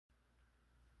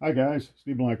Hi guys,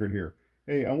 Steve Blankard here.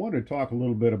 Hey, I wanted to talk a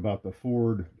little bit about the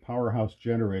Ford Powerhouse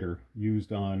generator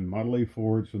used on Model A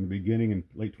Fords from the beginning in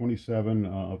late 27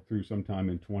 up through sometime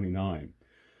in 29.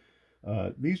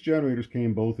 These generators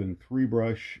came both in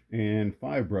 3-brush and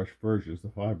 5-brush versions, the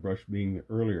 5-brush being the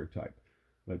earlier type.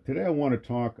 But today I want to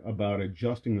talk about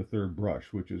adjusting the third brush,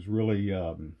 which is really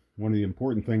one of the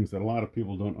important things that a lot of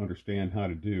people don't understand how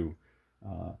to do.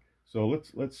 So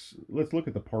let's look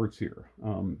at the parts here.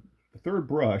 The third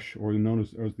brush, or known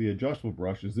as the adjustable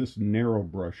brush, is this narrow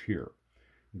brush here.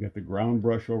 You got the ground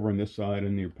brush over on this side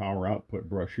and your power output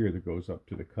brush here that goes up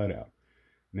to the cutout.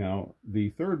 Now, the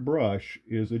third brush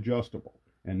is adjustable,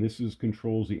 and this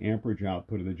controls the amperage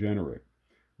output of the generator.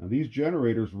 Now, these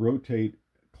generators rotate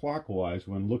clockwise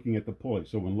when looking at the pulley.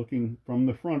 So when looking from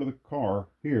the front of the car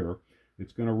here,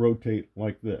 it's going to rotate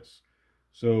like this.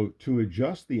 So to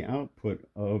adjust the output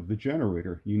of the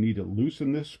generator, you need to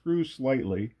loosen this screw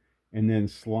slightly and then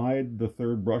slide the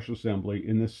third brush assembly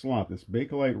in this slot. This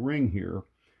Bakelite ring here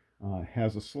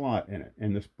has a slot in it,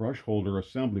 and this brush holder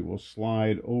assembly will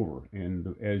slide over,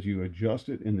 and as you adjust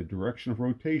it in the direction of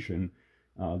rotation,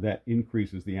 that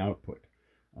increases the output.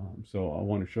 So I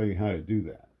want to show you how to do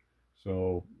that.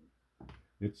 So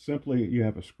it's simply, you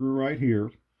have a screw right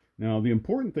here. Now the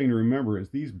important thing to remember is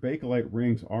these Bakelite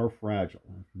rings are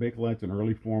fragile. Bakelite's an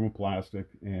early form of plastic,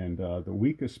 and the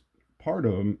weakest part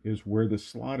of them is where the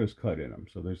slot is cut in them,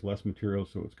 so there's less material,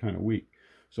 so it's kind of weak.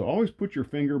 So always put your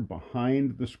finger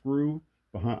behind the screw,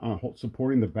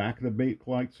 supporting the back of the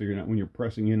Bakelite, so you're not, when you're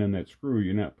pressing in on that screw,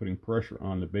 you're not putting pressure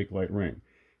on the Bakelite ring.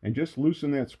 And just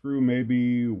loosen that screw,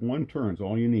 maybe 1 turn is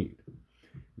all you need.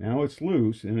 Now it's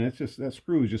loose, and that's just, that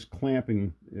screw is just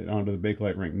clamping it onto the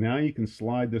Bakelite ring. Now you can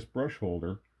slide this brush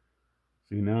holder.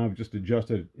 See, now I've just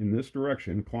adjusted in this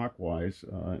direction, clockwise,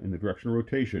 in the direction of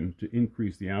rotation, to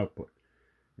increase the output.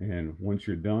 And once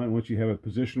you're done, once you have it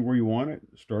positioned where you want it,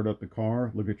 start up the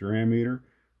car, look at your ammeter,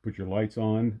 put your lights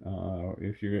on.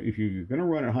 If you're going to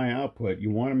run at high output,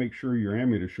 you want to make sure your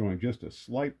ammeter is showing just a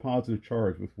slight positive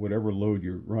charge with whatever load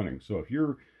you're running. So if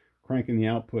you're cranking the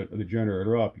output of the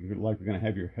generator up, you're likely going to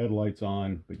have your headlights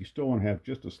on, but you still want to have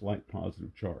just a slight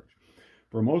positive charge.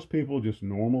 For most people, just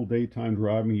normal daytime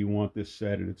driving, you want this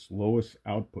set at its lowest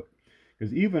output.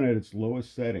 Because even at its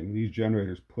lowest setting, these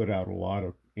generators put out a lot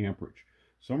of amperage.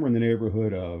 Somewhere in the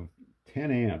neighborhood of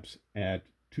 10 amps at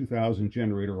 2,000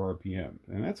 generator RPM.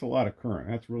 And that's a lot of current.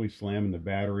 That's really slamming the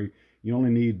battery. You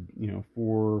only need,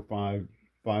 4 or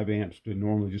 5 amps to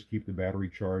normally just keep the battery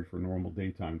charged for normal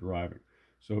daytime driving.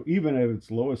 So even at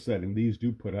its lowest setting, these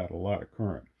do put out a lot of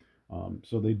current.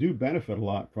 So they do benefit a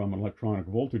lot from an electronic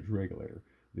voltage regulator.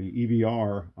 The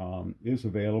EVR is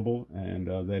available, and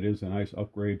that is a nice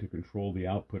upgrade to control the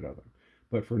output of it.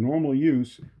 But for normal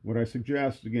use, what I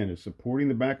suggest, again, is supporting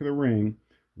the back of the ring,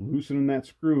 loosening that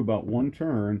screw about 1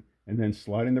 turn, and then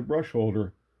sliding the brush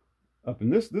holder up in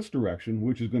this direction,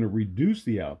 which is going to reduce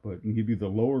the output and give you the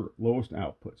lowest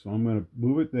output. So I'm going to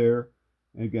move it there.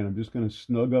 And again, I'm just going to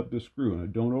snug up the screw.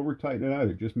 And don't over tighten it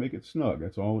either. Just make it snug.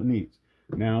 That's all it needs.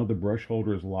 Now the brush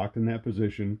holder is locked in that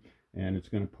position, and it's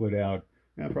going to put out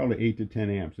probably 8 to 10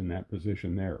 amps in that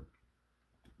position there.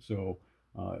 So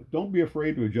don't be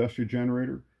afraid to adjust your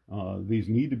generator. These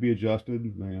need to be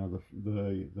adjusted.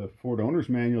 The Ford Owner's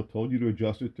Manual told you to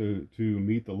adjust it to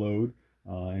meet the load,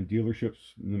 and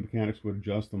dealerships and the mechanics would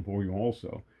adjust them for you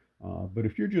also. But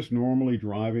if you're just normally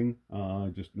driving,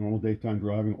 just normal daytime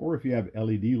driving, or if you have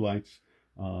LED lights,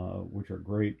 which are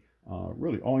great,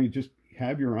 really all you just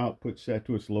have your output set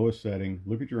to its lowest setting,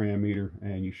 look at your ammeter,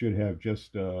 and you should have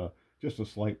just a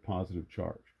slight positive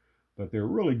charge. But they're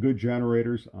really good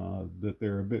generators, that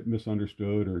they're a bit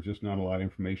misunderstood or just not a lot of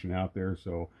information out there.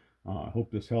 So I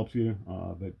hope this helps you.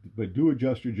 But do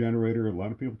adjust your generator. A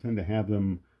lot of people tend to have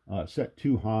them set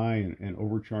too high and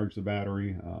overcharge the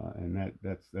battery, and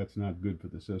that's not good for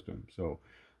the system. So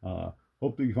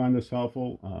hope that you find this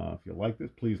helpful. If you like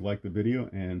this, please like the video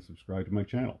and subscribe to my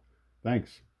channel.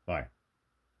 Thanks. Bye.